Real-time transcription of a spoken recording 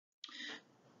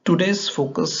Today's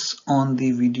focus on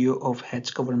the video of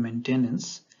hatch cover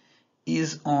maintenance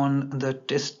is on the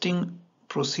testing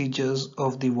procedures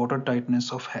of the water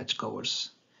tightness of hatch covers.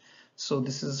 So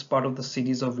this is part of the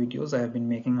series of videos I have been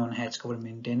making on hatch cover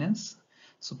maintenance.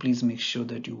 So please make sure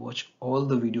that you watch all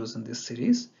the videos in this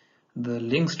series. The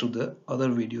links to the other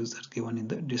videos are given in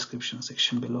the description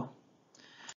section below.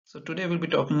 So today we'll be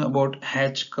talking about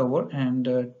hatch cover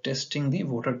and testing the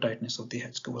water tightness of the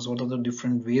hatch covers. What are the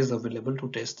different ways available to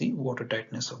test the water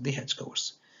tightness of the hatch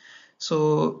covers?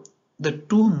 So the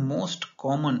two most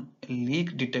common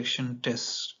leak detection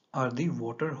tests are the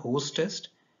water hose test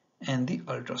and the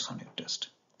ultrasonic test.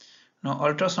 Now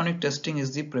ultrasonic testing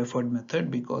is the preferred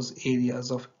method because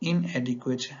areas of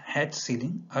inadequate hatch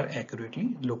sealing are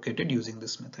accurately located using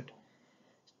this method.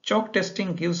 Chalk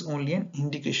testing gives only an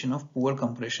indication of poor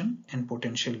compression and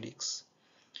potential leaks.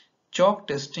 Chalk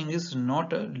testing is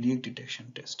not a leak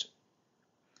detection test.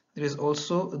 There is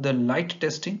also the light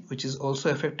testing, which is also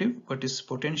effective but is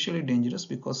potentially dangerous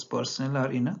because personnel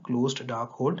are in a closed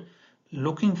dark hold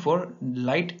looking for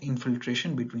light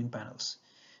infiltration between panels.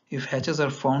 If hatches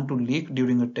are found to leak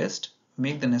during a test,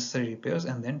 make the necessary repairs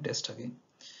and then test again.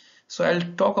 So I'll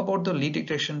talk about the leak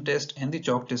detection test and the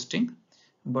chalk testing.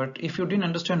 But if you didn't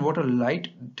understand what a light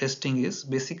testing is,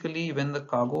 basically when the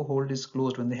cargo hold is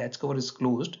closed, when the hatch cover is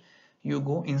closed, you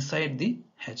go inside the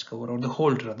hatch cover, or the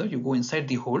hold rather, you go inside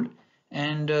the hold,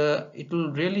 and it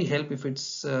will really help if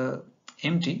it's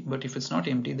empty. But if it's not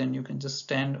empty, then you can just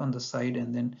stand on the side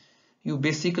and then you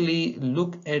basically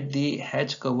look at the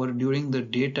hatch cover during the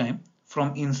daytime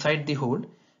from inside the hold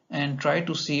and try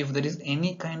to see if there is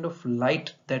any kind of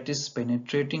light that is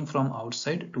penetrating from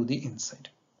outside to the inside.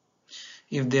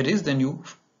 If there is, then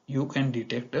you can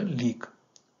detect a leak.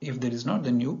 If there is not,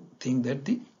 then you think that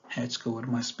the hatch cover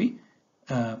must be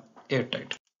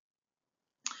airtight.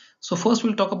 So first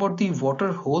we'll talk about the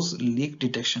water hose leak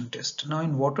detection test. Now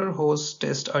in water hose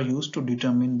tests are used to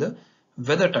determine the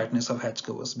weather tightness of hatch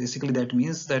covers. Basically that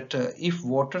means that if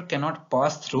water cannot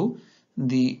pass through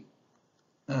the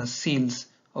seals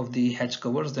of the hatch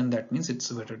covers, then that means it's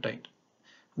watertight.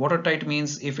 Watertight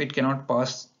means if it cannot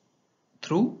pass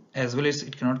through as well as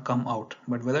it cannot come out,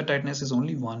 but weather tightness is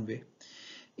only one way.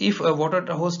 If a water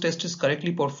hose test is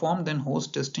correctly performed, then hose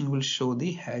testing will show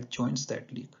the hatch joints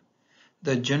that leak.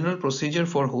 The general procedure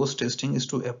for hose testing is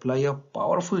to apply a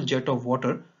powerful jet of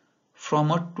water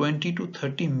from a 20 to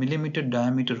 30 millimeter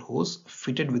diameter hose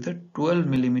fitted with a 12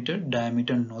 millimeter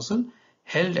diameter nozzle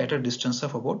held at a distance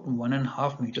of about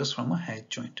 1.5 meters from a hatch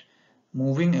joint,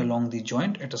 moving along the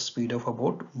joint at a speed of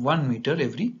about 1 meter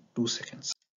every 2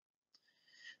 seconds.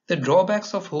 The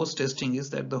drawbacks of hose testing is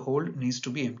that the hold needs to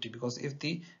be empty because if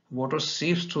the water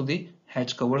seeps through the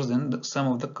hatch covers, then some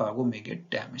of the cargo may get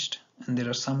damaged, and there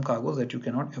are some cargoes that you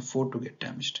cannot afford to get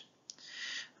damaged.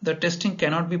 The testing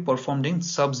cannot be performed in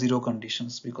sub-zero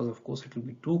conditions because of course it will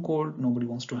be too cold, nobody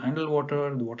wants to handle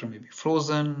water, the water may be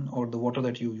frozen or the water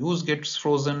that you use gets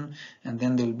frozen, and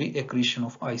then there will be accretion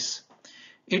of ice.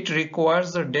 It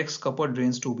requires the deck scupper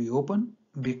drains to be open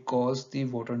because the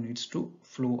water needs to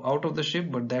flow out of the ship,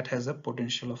 but that has a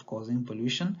potential of causing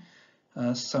pollution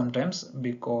sometimes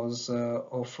because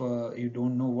you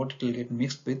don't know what it will get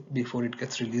mixed with before it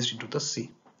gets released into the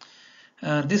sea.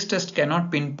 This test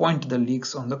cannot pinpoint the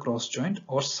leaks on the cross joint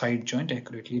or side joint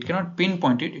accurately. It cannot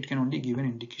pinpoint it, it can only give an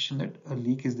indication that a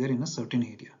leak is there in a certain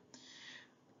area.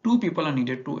 2 people are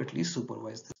needed to at least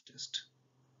supervise this test.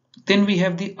 Then we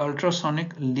have the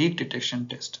ultrasonic leak detection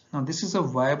test. Now this is a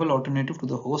viable alternative to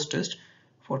the hose test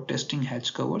for testing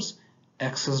hatch covers,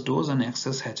 access doors and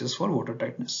access hatches for water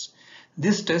tightness.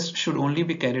 This test should only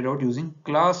be carried out using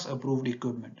class approved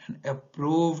equipment and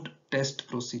approved test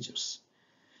procedures.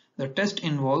 The test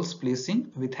involves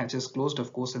placing, with hatches closed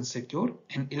of course and secure,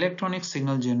 an electronic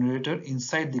signal generator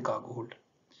inside the cargo hold.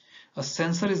 A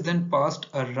sensor is then passed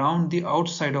around the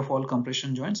outside of all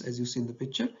compression joints as you see in the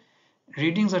picture.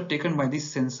 Readings are taken by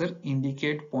this sensor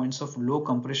indicate points of low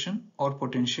compression or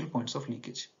potential points of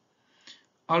leakage.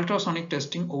 Ultrasonic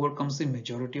testing overcomes the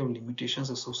majority of limitations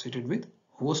associated with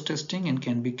hose testing and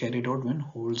can be carried out when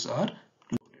holes are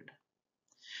loaded.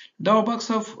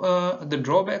 The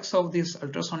drawbacks of this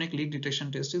ultrasonic leak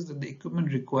detection test is that the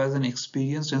equipment requires an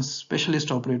experienced and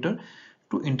specialist operator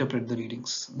to interpret the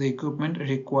readings. The equipment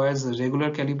requires a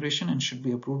regular calibration and should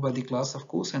be approved by the class of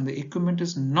course, and the equipment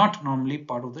is not normally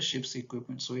part of the ship's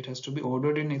equipment, so it has to be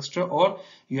ordered in extra or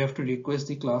you have to request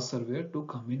the class surveyor to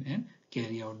come in and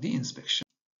carry out the inspection.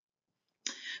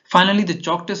 Finally, the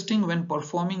chalk testing. When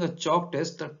performing a chalk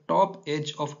test, the top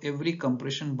edge of every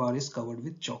compression bar is covered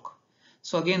with chalk.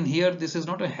 So again, here this is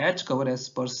not a hatch cover as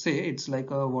per se, it's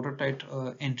like a watertight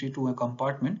entry to a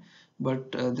compartment,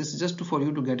 but this is just for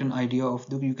you to get an idea of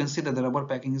you can see that the rubber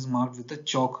packing is marked with the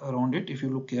chalk around it. If you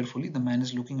look carefully, the man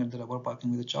is looking at the rubber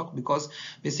packing with the chalk, because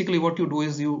basically what you do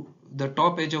is the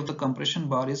top edge of the compression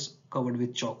bar is covered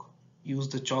with chalk. Use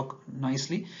the chalk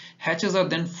nicely. Hatches are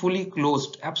then fully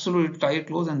closed, absolutely tight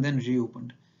closed, and then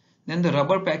reopened. Then the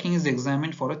rubber packing is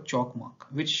examined for a chalk mark,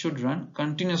 which should run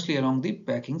continuously along the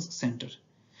packing's center.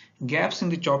 Gaps in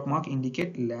the chalk mark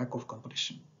indicate lack of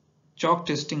compression. Chalk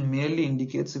testing merely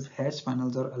indicates if hatch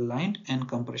panels are aligned and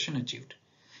compression achieved.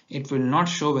 It will not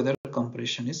show whether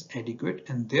compression is adequate,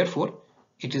 and therefore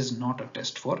it is not a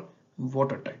test for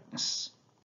water tightness.